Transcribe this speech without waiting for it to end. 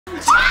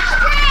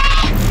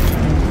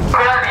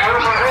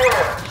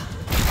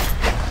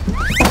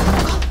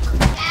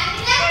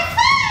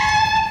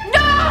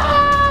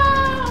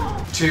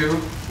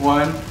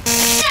1.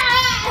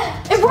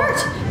 It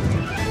worked!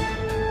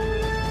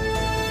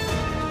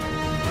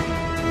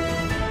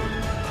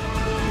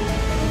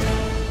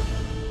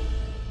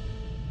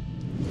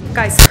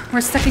 Guys,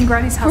 we're stuck in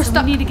Granny's house and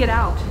we need to get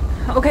out.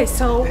 Okay,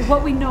 so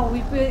what we know,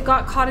 we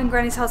got caught in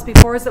Granny's house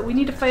before, is that we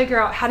need to figure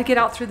out how to get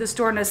out through this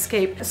door and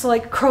escape. So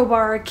like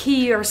crowbar, a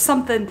key, or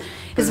something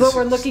is what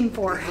we're looking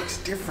for. It looks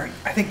different.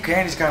 I think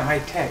Granny's got high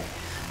tech.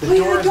 The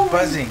door is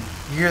buzzing.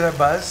 You hear that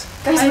buzz?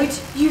 Guys,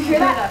 wait, you hear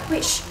that?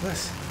 Wait, shh.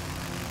 Listen.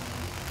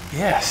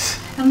 Yes.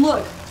 And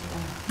look,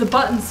 the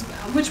buttons.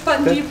 Which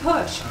button do you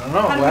push? I don't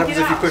know. What happens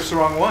if you push the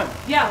wrong one?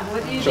 Yeah,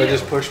 what do you do? Should I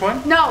just push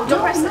one? No,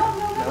 don't press it.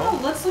 No.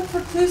 Let's look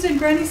for clues in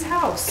Granny's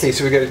house. Okay,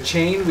 so we got a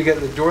chain, we got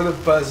the door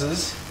that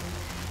buzzes,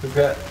 we've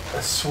got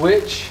a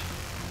switch,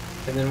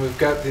 and then we've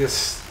got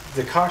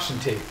the caution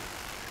tape.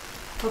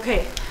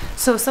 Okay,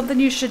 so something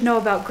you should know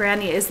about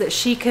Granny is that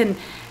she can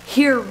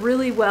hear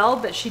really well,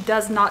 but she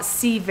does not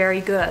see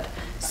very good.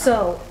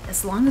 So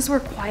as long as we're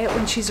quiet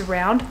when she's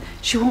around,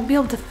 she won't be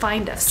able to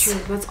find us. True.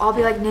 Let's all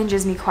be like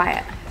ninjas and be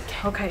quiet.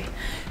 Okay,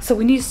 so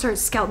we need to start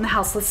scouting the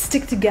house. Let's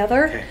stick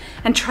together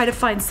and try to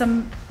find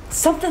something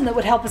that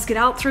would help us get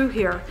out through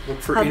here.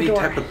 Look for any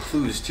type of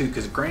clues too,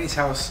 because Granny's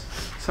house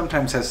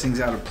sometimes has things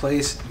out of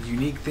place,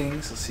 unique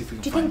things. Let's see if we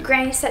can find it. Do you think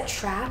Granny set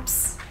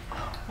traps?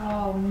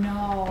 Oh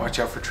no. Watch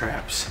out for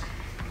traps.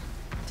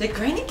 Did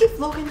Granny give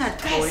Logan that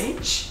toy?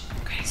 Shh.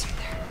 Granny's right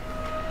there.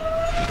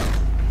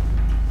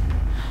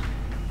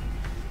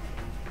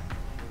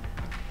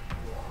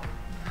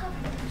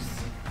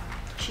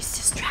 She's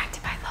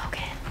distracted by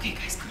Logan. Okay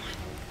guys, come on.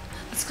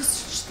 Let's go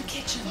search the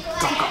kitchen.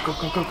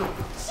 Go.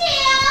 Search.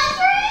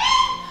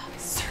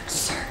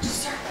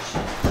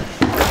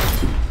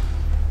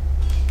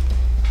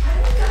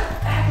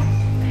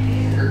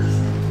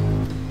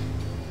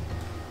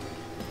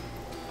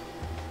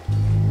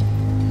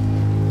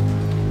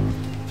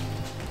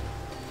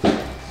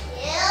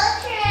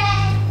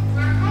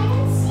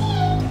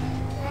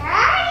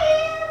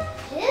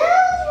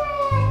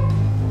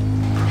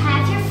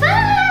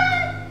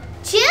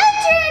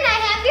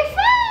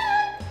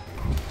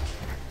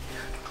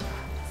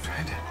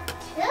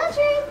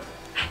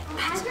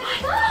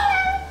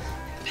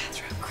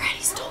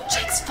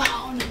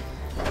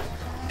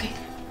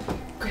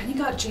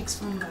 Jake's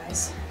phone,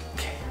 guys.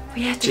 Okay.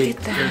 We have to Jake,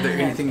 get that.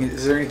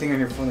 is there anything on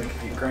your phone that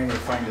could get Granny to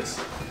find us?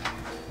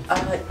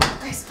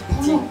 Guys,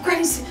 oh no,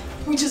 Granny's.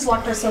 We just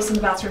locked ourselves in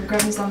the bathroom.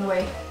 Granny's on the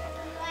way.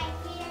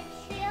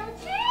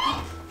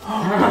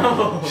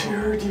 She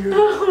heard you.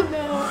 Oh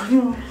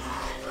no.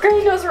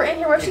 Granny knows we're in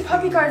here. What if she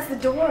puppy guards the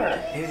door?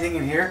 Anything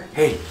in here?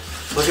 Hey,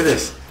 look at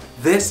this.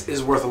 This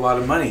is worth a lot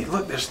of money.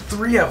 Look, there's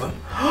 3 of them.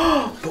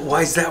 But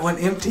why is that one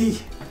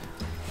empty?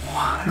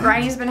 Why?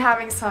 Granny's been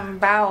having some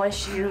bowel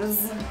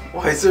issues.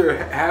 Why is there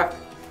a half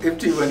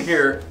empty one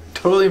here,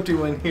 totally empty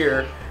one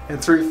here,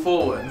 and 3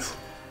 full ones?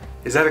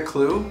 Is that a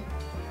clue?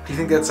 Do you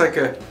think that's like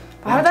a...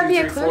 Why would that be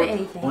a clue to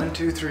anything? 1,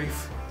 2, 3,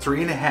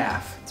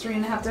 3.5.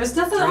 3.5. There's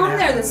nothing on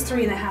there that's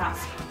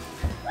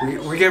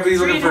 3.5. We gotta be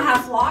looking for...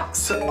 3.5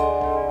 locks?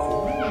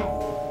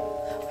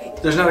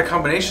 There's not a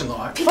combination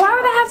lock. Why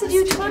would I have to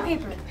do toilet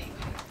paper?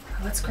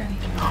 What's Granny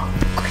doing?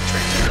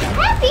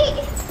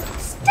 Happy!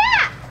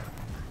 Stop!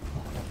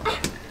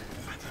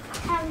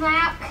 Come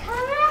out,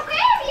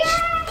 grab you!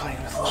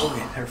 Playing with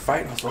Logan. They're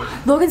fighting with Logan.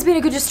 Logan's being a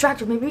good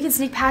distractor. Maybe we can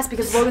sneak past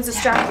because Logan's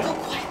distracted. Go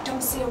quiet.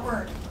 Don't say a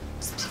word.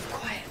 Just be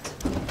quiet.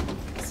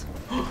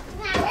 Now,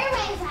 where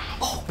was I?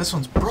 Oh, this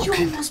one's broken.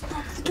 You almost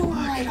broke the door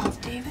right off,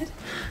 David.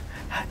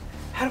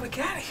 How do we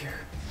get out of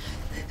here?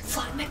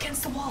 Flatten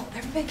against the wall.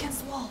 Everybody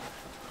against the wall.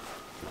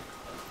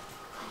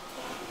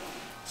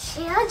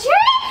 Children?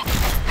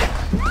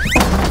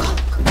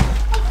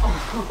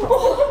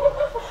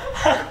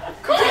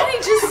 Granny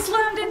just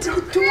slammed into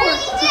the door.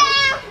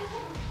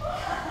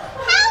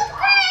 Help,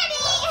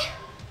 Granny!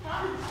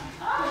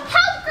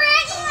 Help,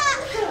 Granny!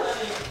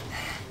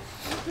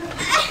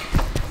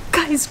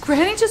 Guys,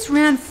 Granny just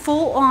ran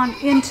full on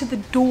into the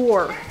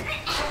door.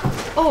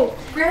 Oh,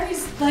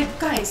 Granny's like,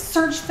 guys,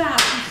 search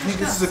fast. I think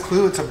this is a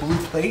clue. It's a blue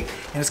plate,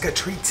 and it's got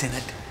treats in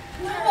it.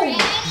 No. You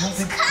don't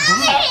think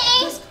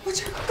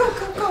Watch out.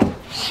 Go.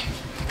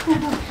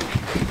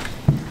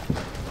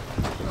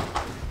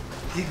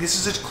 You think this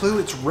is a clue?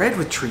 It's red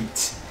with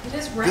treats. It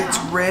is round. It's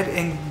red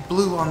and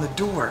blue on the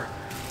door.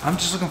 I'm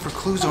just looking for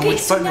clues on Okay, which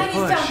so button now to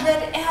you push. found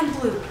red and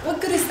blue. What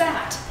good is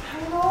that? I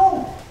don't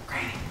know.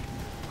 Granny,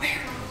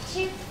 where?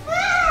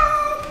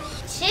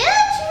 Children,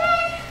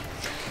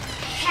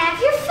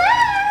 have your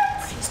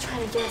phones. He's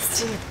trying to get us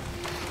to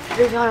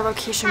reveal our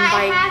location I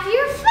by... have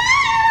your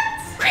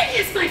phones. Granny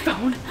has my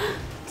phone.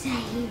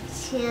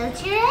 Children.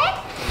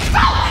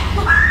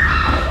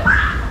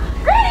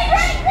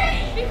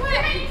 Granny! Be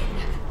quiet.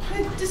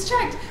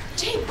 Distract.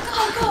 Jake,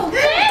 go.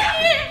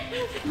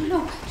 No.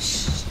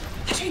 Shh.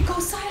 Jake, go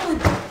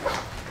silent.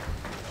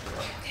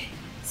 Okay,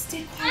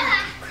 stay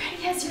quiet.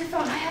 Granny has your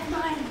phone. I have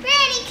mine.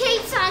 Granny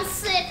keeps on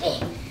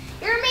slipping.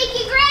 You're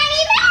making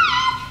Granny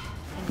mad.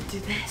 And do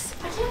this.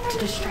 I can't To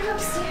distract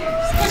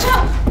upstairs.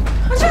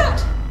 Watch out.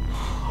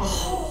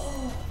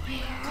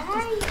 Where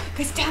are you?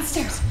 Guys, down.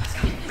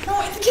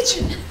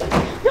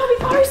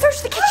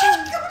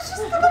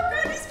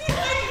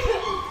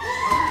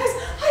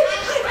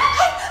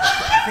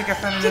 I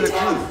found another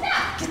clue.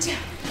 Get down.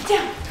 Get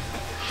down.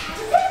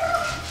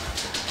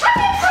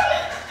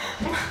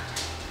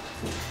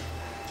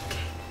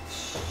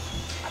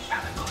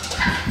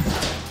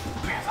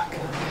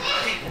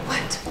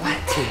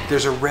 What? Okay,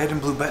 there's a red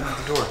and blue button at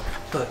the door.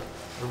 Look,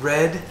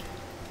 red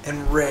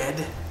and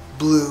red,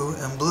 blue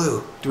and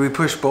blue. Do we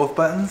push both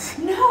buttons?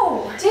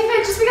 No.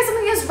 David, just because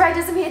something is red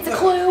doesn't mean it's a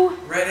clue.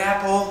 Red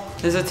apple,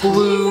 There's a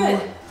blue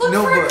David, look for a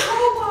notebook.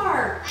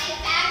 crowbar. I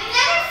found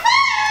another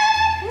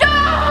phone!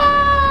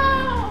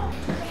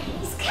 No!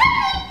 He's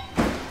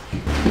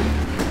coming!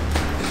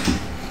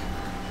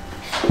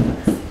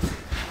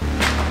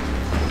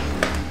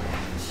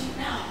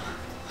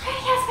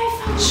 Granny has my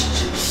phone.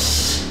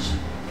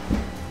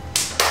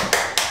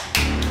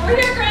 Over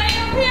here, Granny,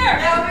 over here.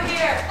 Yeah, over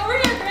here. Over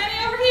here, Granny,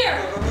 over here.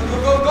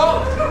 Go.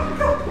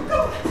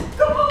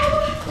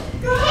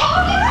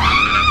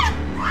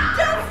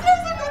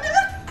 Downstairs, I'm going to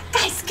the...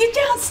 Guys, get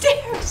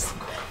downstairs.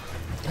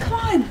 Come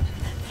on.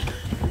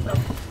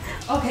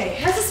 Okay,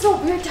 Why does it smell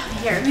weird down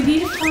here? we need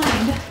to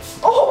find...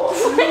 Oh,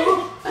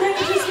 Granny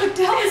just went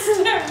down the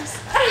stairs.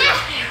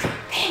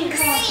 Great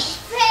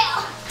fail.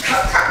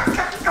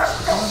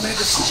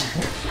 Yes,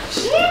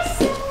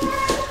 sir.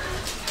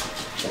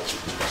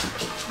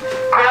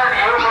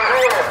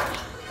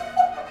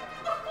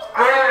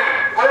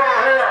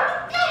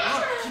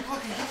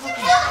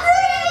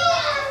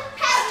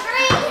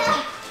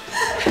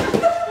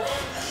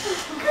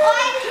 Why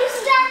did you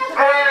start with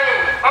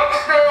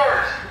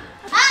upstairs?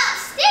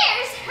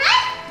 Upstairs,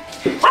 huh?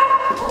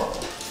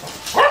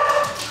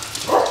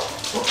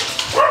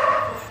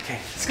 Okay,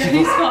 let's keep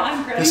Granny's moving.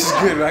 gone, Granny. This is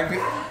good, right?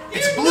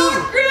 It's You blue.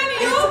 knocked Granny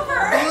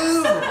over.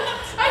 Blue.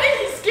 I think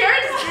he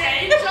scared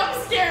Granny. Jump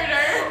scared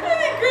her. I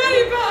think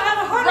Granny about had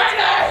a heart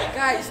attack.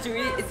 Guys,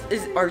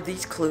 are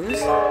these clues?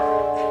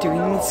 Do we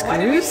need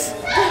clues?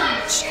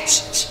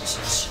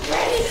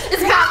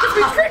 It's mad because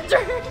we tricked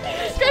her.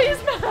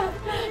 Granny's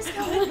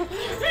mad.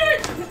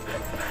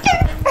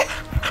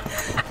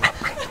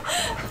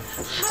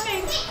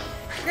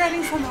 Hi.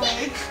 Granny's on the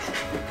way.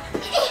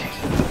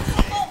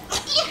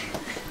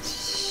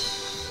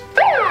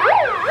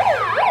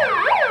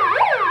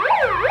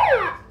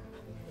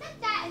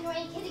 Not that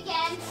annoying kid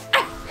again.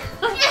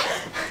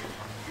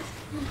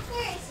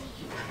 Where is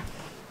he?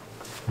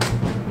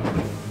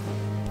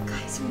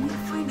 Guys, we need to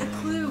find a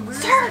clue. Where's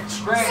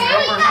Search.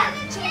 Granny got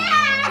a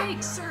chair.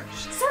 Jake, search.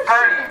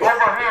 Granny's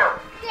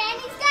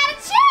got a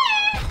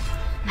chair.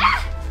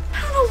 Ah,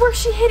 I don't know where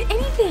she hid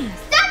anything.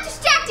 stop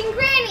distracting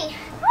Granny.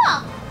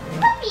 Oh,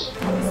 puppy.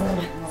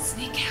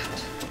 Sneak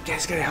out. You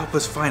guys gotta help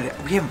us find it.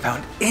 We haven't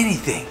found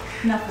anything.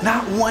 Nothing.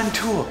 Not one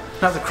tool.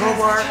 Not the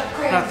crowbar,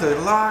 not the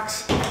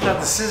locks, not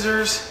the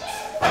scissors.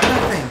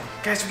 Nothing.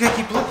 Guys, we gotta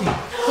keep looking.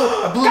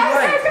 Look, a blue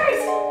light.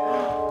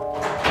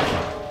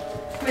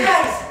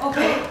 Guys,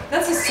 okay,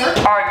 that's a search.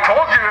 I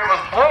told you it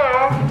was blue.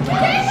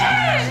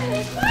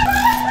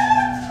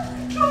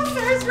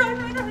 Upstairs, run.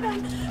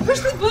 Push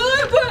the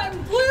blue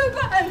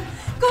button.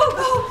 Go,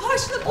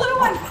 push the blue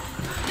one.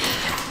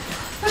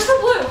 Push the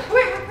blue.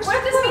 Wait, what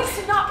if this means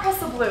to not press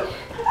the blue?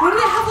 Wouldn't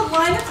it have a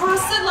line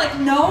across it, like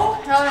no?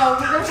 No, we're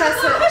gonna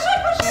test it. Push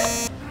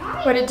it.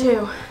 What'd it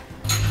do?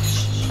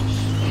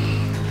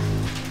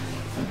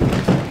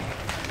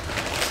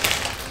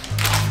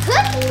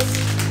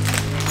 Cookies.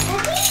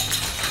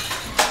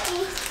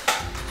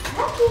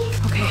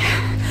 Okay,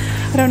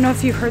 I don't know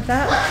if you heard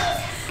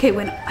that. Okay,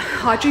 when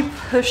Audrey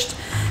pushed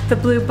the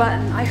blue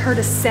button, I heard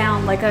a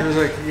sound like It was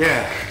a like,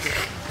 yeah.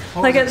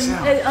 What like was that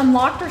sound? it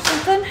unlocked or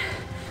something.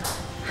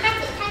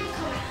 Time to comb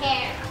my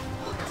hair.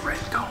 Red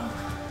comb.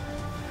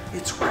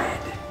 It's red.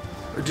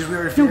 Or did we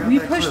already No, figure out we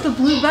that pushed clue? the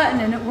blue button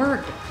and it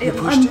worked. It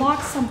pushed it?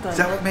 unlocked something. Is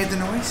that what made the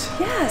noise?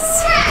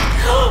 Yes.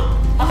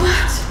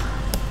 What?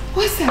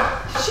 What's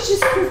that? She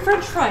just threw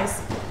French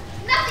fries.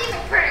 Nothing in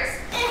my purse.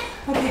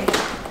 Okay,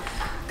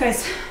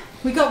 guys,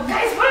 we go.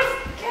 Guys, what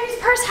if Granny's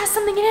purse has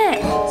something in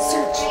it?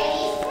 Search.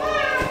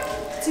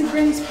 It's in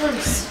Granny's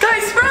purse.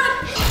 Guys,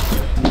 run!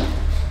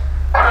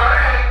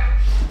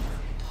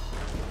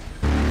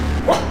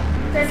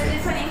 Guys, we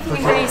didn't find anything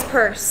in Granny's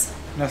purse.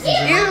 Nothing's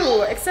in there.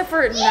 Ew, except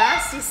for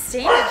nasty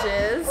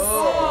stainages. Look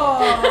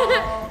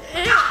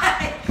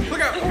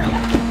out!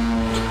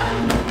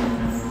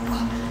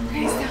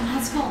 Granny's down.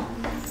 Let's go.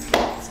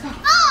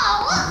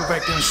 Oh, Go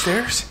back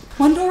downstairs.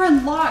 One door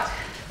unlocked.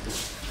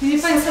 We need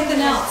to find something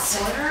else.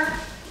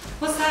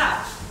 What's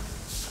that?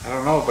 I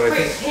don't know, but I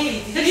think Hey,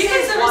 Have you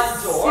guys ever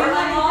seen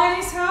that in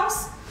Granny's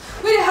house?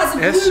 Wait, it has a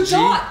blue SG?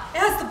 dot. It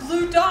has the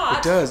blue dot.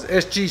 it does.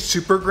 SG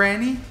Super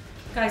Granny.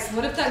 Guys,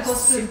 what if that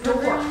goes through the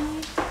door?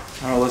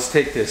 Oh, let's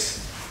take this.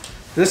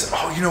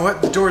 Oh, you know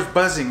what? The door's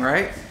buzzing,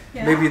 right?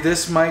 Yeah. Maybe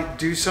this might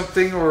do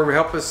something or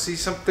help us see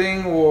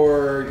something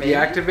or Maybe.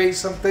 deactivate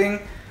something.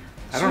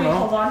 I don't Should we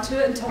hold know. on to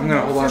it until I'm we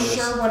gonna know hold for on to this.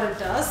 sure what it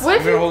does? What I'm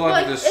if gonna you, hold on to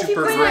like, this if you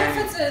super put it- What Granny.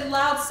 if it's a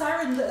loud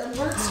siren that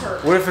alerts her?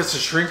 What if it's a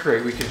shrink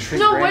ray? We can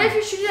shrink No, Granny. what if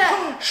you shoot it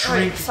at...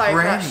 Shrink sorry,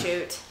 Granny. not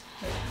shoot.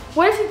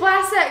 What if you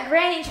blast it at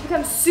Granny and she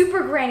becomes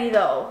Super Granny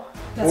though?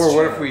 That's Or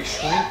what true. if we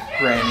shrink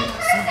Granny?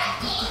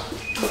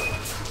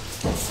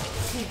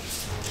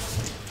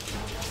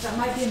 That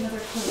might be another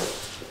clue.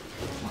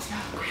 Oh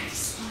no,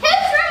 Grace. Who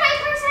threw my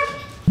purse?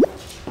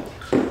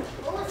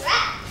 What was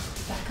that?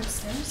 Back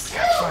upstairs.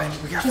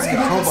 We gotta Let's find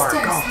go a back crowbar.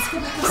 upstairs. Go. Let's go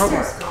back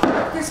Crowbar.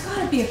 upstairs. There's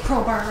gotta be a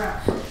crowbar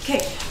around.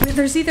 Okay,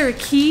 there's either a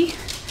key.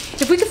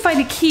 If we could find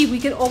a key, we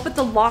could open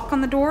the lock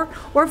on the door,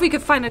 or if we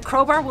could find a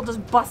crowbar, we'll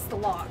just bust the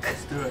lock.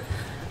 Let's do it.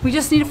 We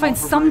just need to find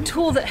some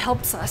tool that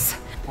helps us.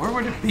 Where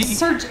would it be?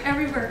 Search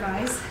everywhere,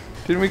 guys.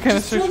 Didn't we kind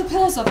of Throw search? the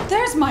pillows up.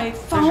 There's my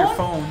phone. There's your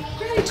phone.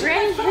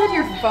 Granny hid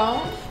your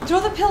phone? Throw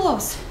the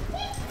pillows.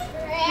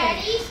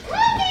 Granny's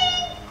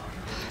coming.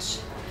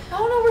 I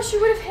don't know where she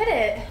would have hid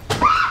it.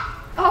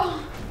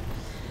 Oh,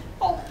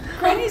 Oh,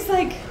 Granny's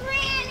like.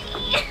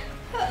 Granny.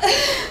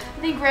 I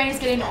think Granny's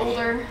getting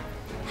older.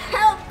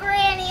 Help,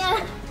 Granny.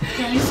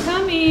 Granny's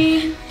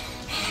coming.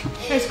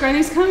 Guys,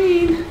 Granny's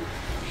coming.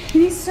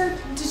 Can you search?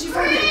 Did you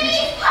find it?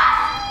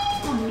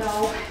 Oh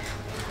no.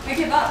 I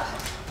give up.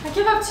 I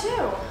give up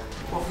too.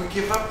 Well, if we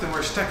give up, then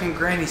we're stuck in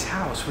Granny's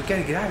house. We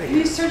gotta get out of Can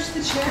you here. search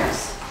the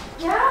chairs?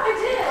 Yeah, I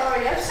did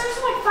already. I've searched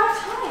them like 5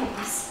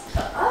 times.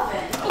 The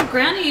oven. Oh,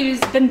 Granny's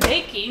been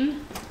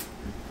baking.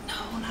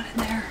 No, not in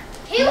there.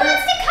 Who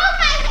wants to comb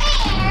my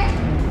hair?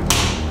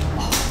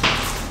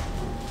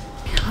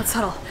 Let's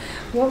huddle.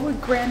 What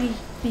would Granny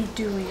be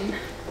doing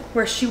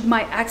where she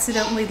might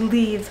accidentally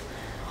leave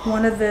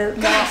one of the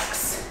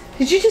locks?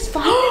 Did you just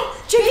find it?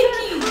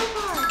 Baking!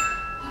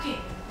 Okay,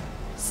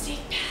 stay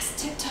past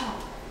tiptoe.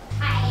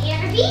 I hear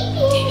a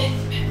beeping.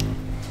 David,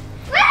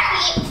 Where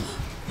are you?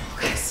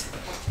 guys.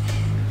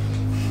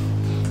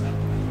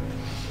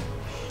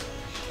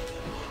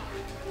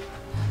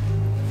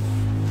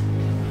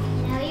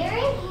 I know you're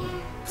in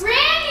here.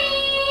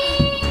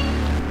 Granny!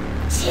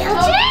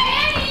 Children.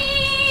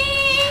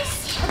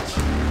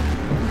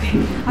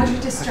 Okay, Audrey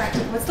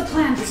distracted. What's the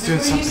plan? It's doing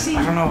What do you something. see?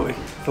 I don't know.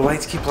 The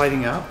lights keep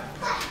lighting up.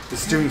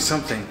 It's doing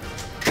something.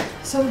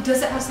 So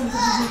does it have something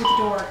to do with the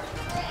door?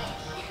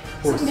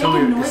 Oh, Is it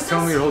making noises? it's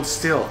telling me to hold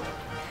still.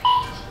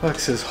 Look, it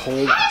says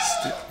hold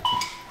still.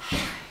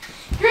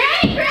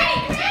 Granny!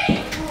 Granny!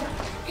 Granny!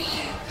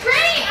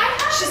 Granny! I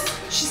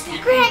have She's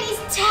napping. Granny's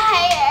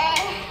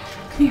tired.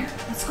 Come here.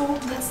 Let's go.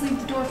 Let's leave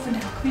the door for now.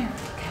 Come here.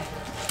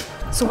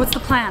 Okay. So what's the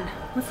plan?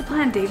 What's the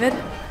plan, David?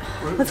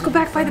 Let's go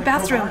back by the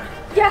bathroom.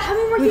 Yeah, how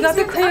many more We things got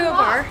the do we have to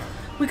crowbar.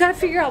 unlock? We gotta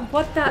figure out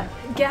what that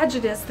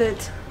gadget is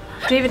that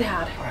David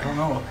had. I don't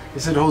know.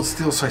 It said hold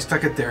still, so I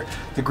stuck it there.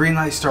 The green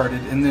light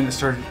started, and then it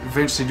started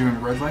eventually doing the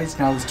red lights.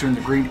 Now it's doing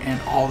the green and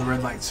all the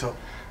red lights. So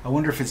I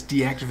wonder if it's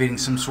deactivating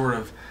some sort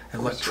of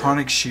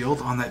electronic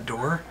shield on that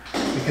door.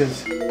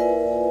 Because,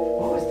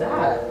 What was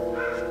that? I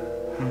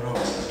don't know.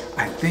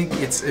 I think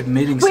it's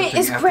emitting Wait, something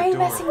is at Granny the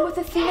door. messing with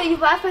the thing that you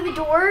left by the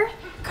door?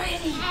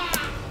 Granny.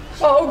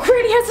 Oh,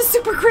 Granny has a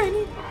super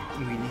Granny.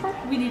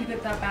 We need to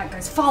get that back,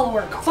 guys. Follow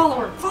her. Follow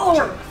her. Follow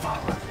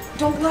her.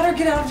 Don't let her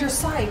get out of your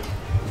sight.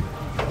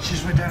 She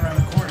just went down around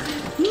the corner.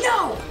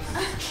 No.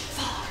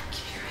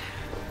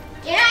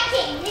 You're not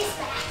getting this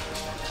back.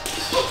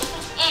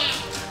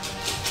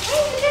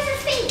 What does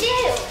this thing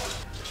do?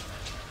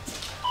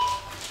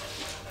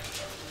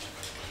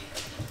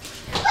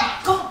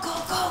 Go.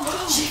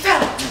 She fell.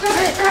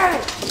 Grab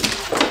it.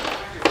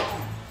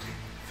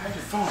 Find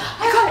your phone. I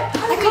got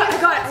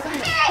it.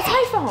 It's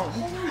my phone.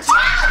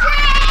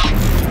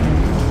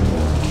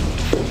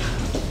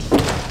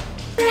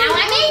 Now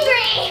I'm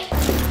angry.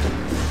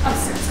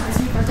 Upstairs, guys.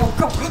 We better go.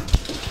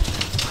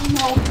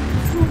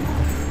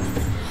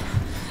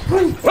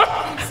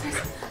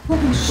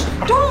 Logan, shh.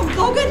 Don't,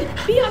 Logan.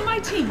 Be on my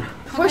team.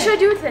 What should I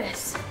do with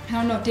this? I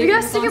don't know. We David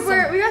gotta was stick it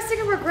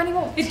awesome. where Granny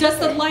won't. It does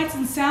the lights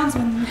and sounds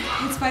when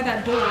it's by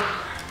that door.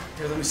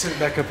 Here, let me set it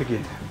back up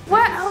again.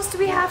 What else do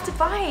we have to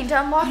find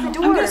to unlock the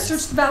doors? I'm gonna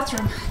search the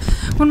bathroom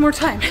one more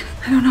time.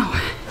 I don't know.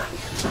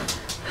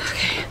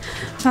 Okay,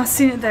 I'm not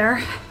seeing it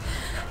there.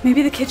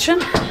 Maybe the kitchen.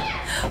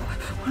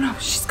 Oh no,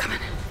 she's coming.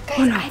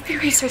 Guys, I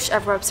think we searched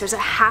everywhere upstairs. It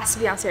has to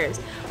be downstairs.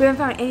 We haven't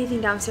found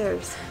anything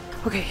downstairs.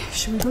 Okay,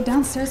 should we go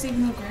downstairs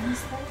even though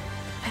Granny's there?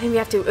 I think we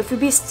have to. If we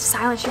be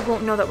silent, she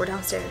won't know that we're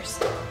downstairs.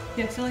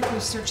 Yeah, I feel like we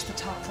searched the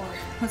top floor.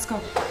 Let's go.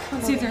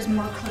 Let's see if there's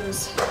more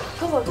clues.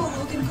 Go, look. Go,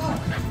 Logan, go.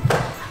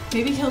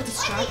 Maybe he'll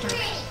distract her.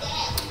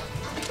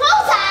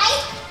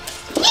 Bullseye.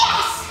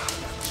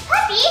 Yes.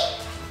 Puppy.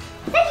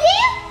 Is that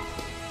you?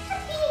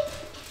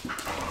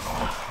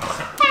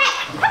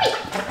 Puppy.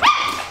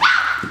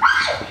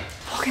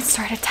 Logan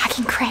started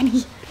attacking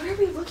Granny. What are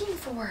we looking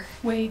for?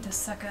 Wait a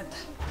second.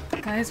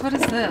 Guys, what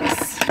is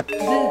this?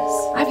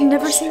 This. I've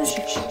never seen this.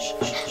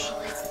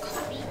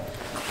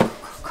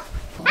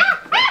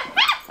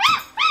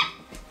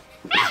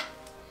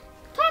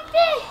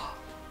 Puppy.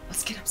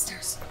 Let's get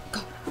upstairs.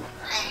 Go.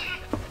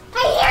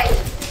 I hear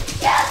you.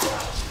 Yes.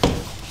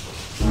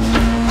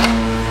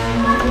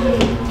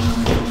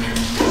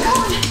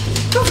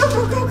 Go.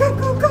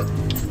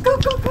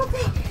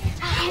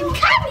 I'm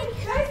coming.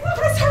 Guys,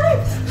 let's hurry.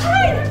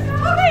 Hide.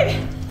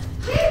 Hide.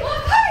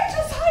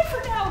 Just hide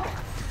for now.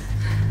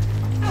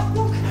 Oh,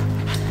 look.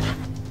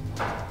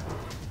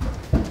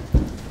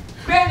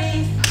 Granny!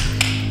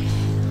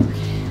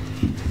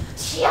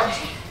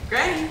 Children.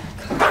 Granny!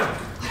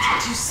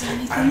 Do you see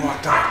anything? I'm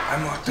locked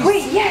up.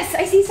 Wait, yes,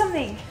 I see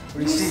something. What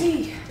do you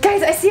see?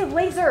 Guys, I see a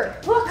laser.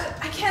 Look.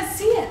 I can't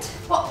see it.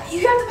 Well,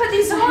 you have to put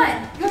these on.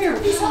 Come here.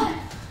 Put these on.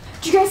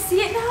 Do you guys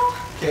see it now?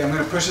 Okay, I'm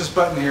gonna push this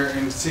button here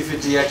and see if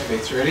it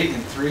deactivates. Ready?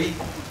 In 3,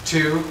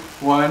 2,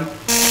 1.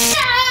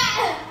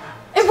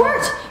 It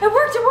worked. It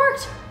worked. It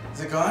worked.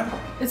 Is it gone?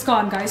 It's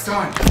gone, guys. It's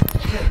gone.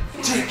 Okay,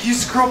 Jake,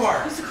 use the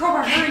crowbar. Use the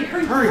crowbar. Hurry.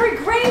 Hurry,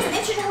 Granny's an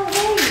inch and a half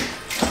away.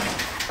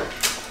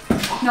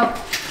 No.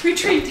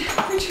 Retreat.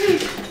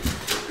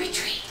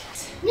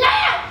 No!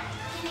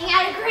 Getting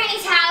out of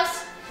Granny's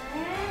house.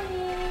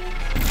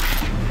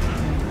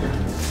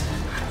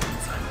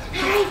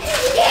 Granny.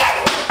 Here!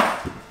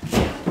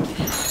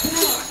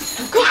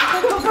 Go.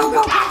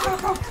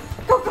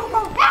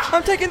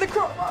 I'm taking the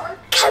crowbar.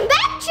 Come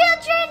back,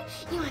 children!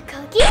 You want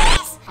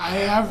cookies? I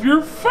have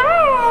your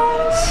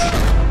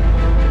phone.